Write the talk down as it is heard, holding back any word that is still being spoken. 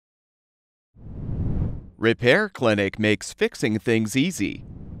Repair Clinic makes fixing things easy,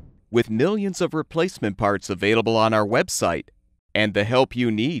 with millions of replacement parts available on our website and the help you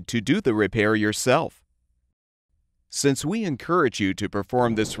need to do the repair yourself. Since we encourage you to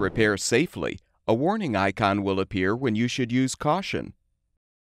perform this repair safely, a warning icon will appear when you should use caution.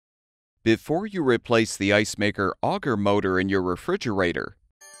 Before you replace the ice maker Auger motor in your refrigerator,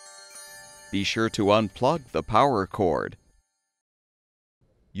 be sure to unplug the power cord.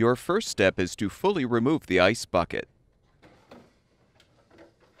 Your first step is to fully remove the ice bucket.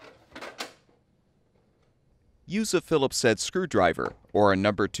 Use a Phillips head screwdriver or a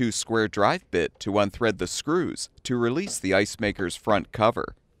No. 2 square drive bit to unthread the screws to release the ice maker's front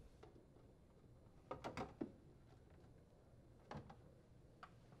cover.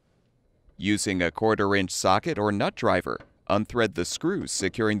 Using a 1/4-inch socket or nut driver, unthread the screws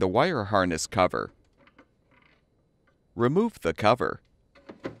securing the wire harness cover. Remove the cover.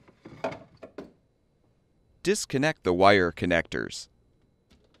 Disconnect the wire connectors.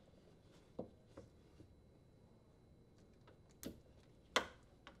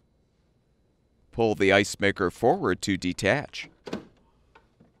 Pull the ice maker forward to detach.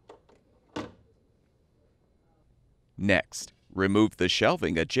 Next, remove the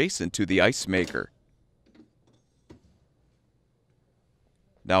shelving adjacent to the ice maker.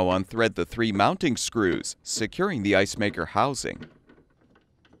 Now unthread the 3 mounting screws, securing the ice maker housing.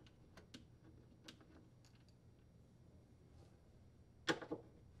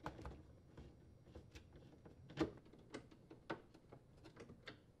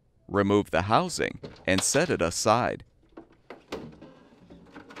 Remove the housing and set it aside.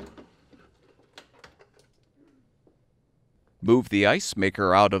 Move the ice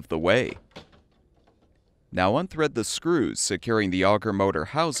maker out of the way. Now unthread the screws securing the Auger motor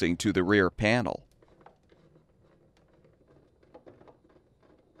housing to the rear panel.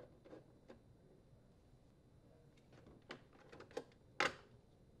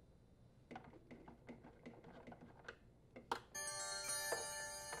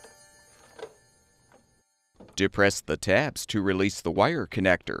 Depress the tabs to release the wire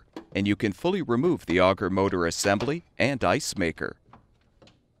connector, and you can fully remove the Auger motor assembly and ice maker.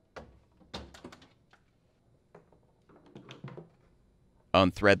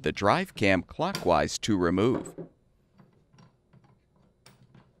 Unthread the drive cam clockwise to remove.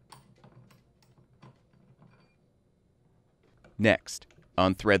 Next,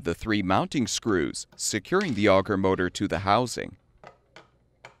 unthread the 3 mounting screws, securing the Auger motor to the housing.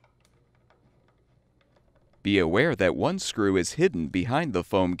 Be aware that one screw is hidden behind the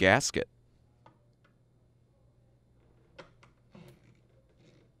foam gasket.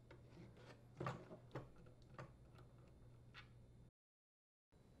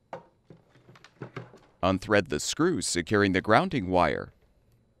 Unthread the screws securing the grounding wire.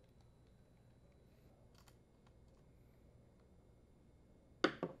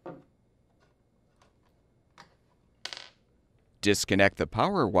 Disconnect the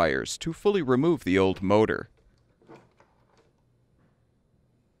power wires to fully remove the old motor.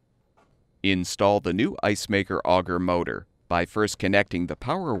 Install the new ice maker Auger motor by first connecting the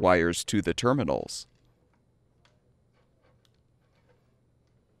power wires to the terminals.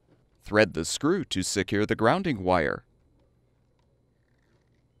 Thread the screw to secure the grounding wire.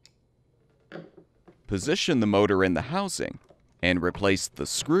 Position the motor in the housing and replace the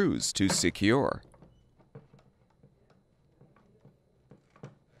screws to secure.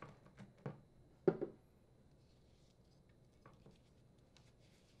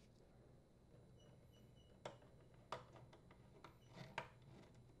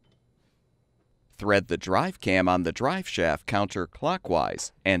 Thread the drive cam on the drive shaft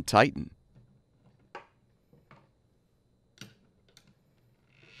counterclockwise and tighten.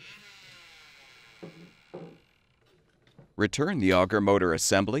 Return the Auger motor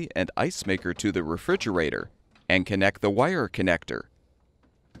assembly and ice maker to the refrigerator and connect the wire connector.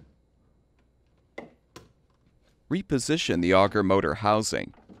 Reposition the Auger motor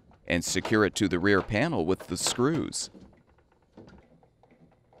housing and secure it to the rear panel with the screws.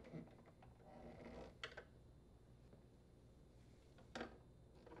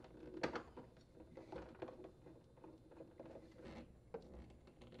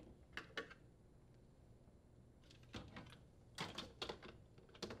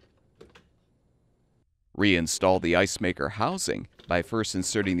 Reinstall the ice maker housing by first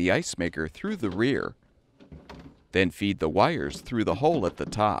inserting the ice maker through the rear. Then feed the wires through the hole at the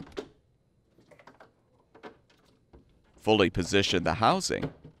top. Fully position the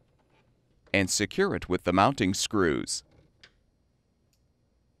housing and secure it with the mounting screws.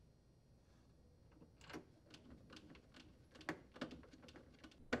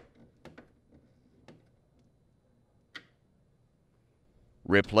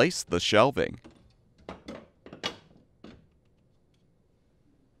 Replace the shelving.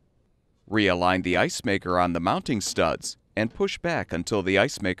 Realign the ice maker on the mounting studs and push back until the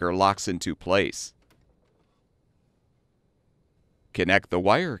ice maker locks into place. Connect the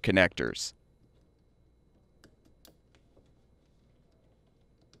wire connectors.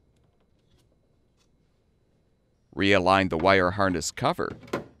 Realign the wire harness cover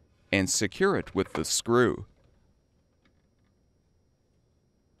and secure it with the screw.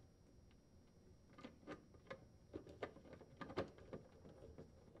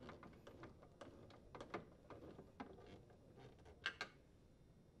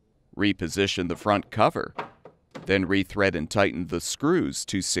 Reposition the front cover, then rethread and tighten the screws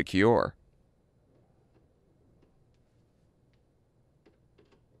to secure.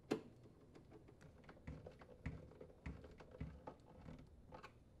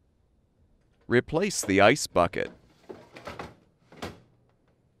 Replace the ice bucket.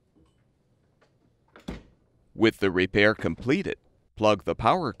 With the repair completed, plug the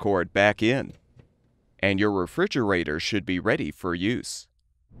power cord back in, and your refrigerator should be ready for use.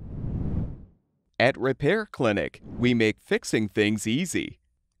 At Repair Clinic, we make fixing things easy.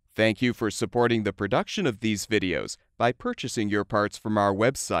 Thank you for supporting the production of these videos by purchasing your parts from our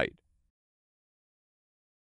website.